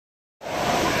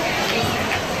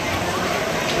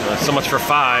So much for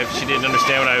 5. She didn't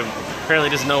understand what apparently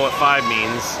doesn't know what 5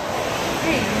 means.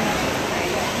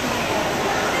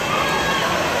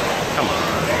 Come on.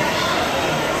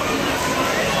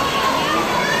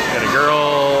 Got a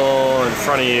girl in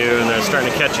front of you, and they're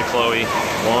starting to catch you, Chloe.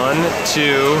 1,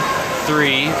 2,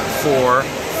 3, 4,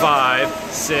 5,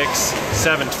 6,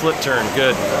 7. Flip turn.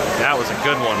 Good. That was a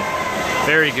good one.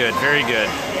 Very good. Very good.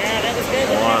 Yeah, that was good.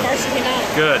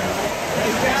 Good.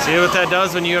 See what that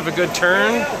does when you have a good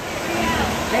turn?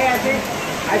 Hey, I think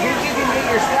you can get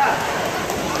your stuff.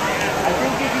 I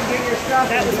think you can get your stuff.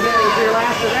 That was your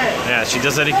last event. Yeah, she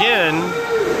does it again.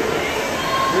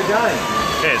 You're done.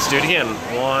 Okay, let's do it again.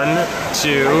 1,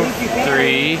 2,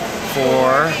 3,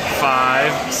 4,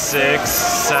 5, 6,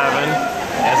 7.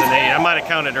 As an 8. I might have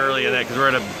counted earlier that because we're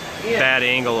at a bad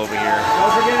angle over here.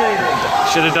 Don't forget anything.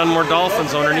 Should have done more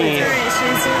dolphins underneath.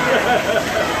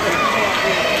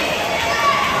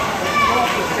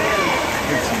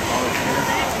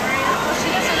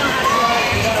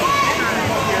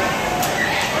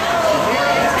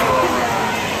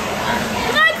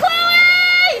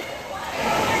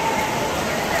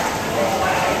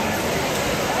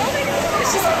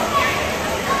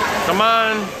 Come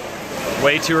on.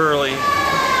 Way too early.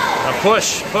 Now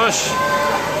push, push.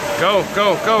 Go,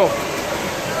 go, go.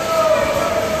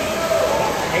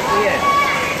 Hey,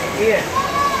 Ian,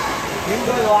 you can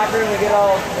go to the locker room and get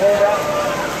all warmed up.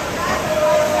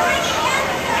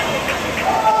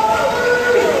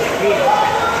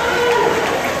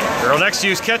 Girl next to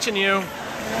you's catching you.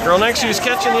 Girl next to you's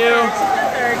catching you.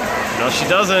 No, she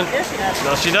doesn't.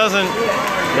 No, she doesn't.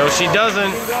 No, she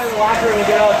doesn't. You can go to the locker room and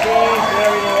get all changed and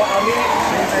everything.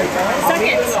 I'll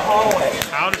meet you in the hallway.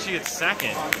 How did she get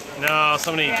second? No,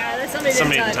 somebody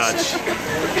didn't touch.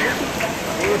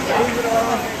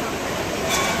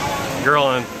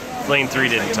 Girl in lane 3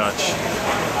 didn't touch.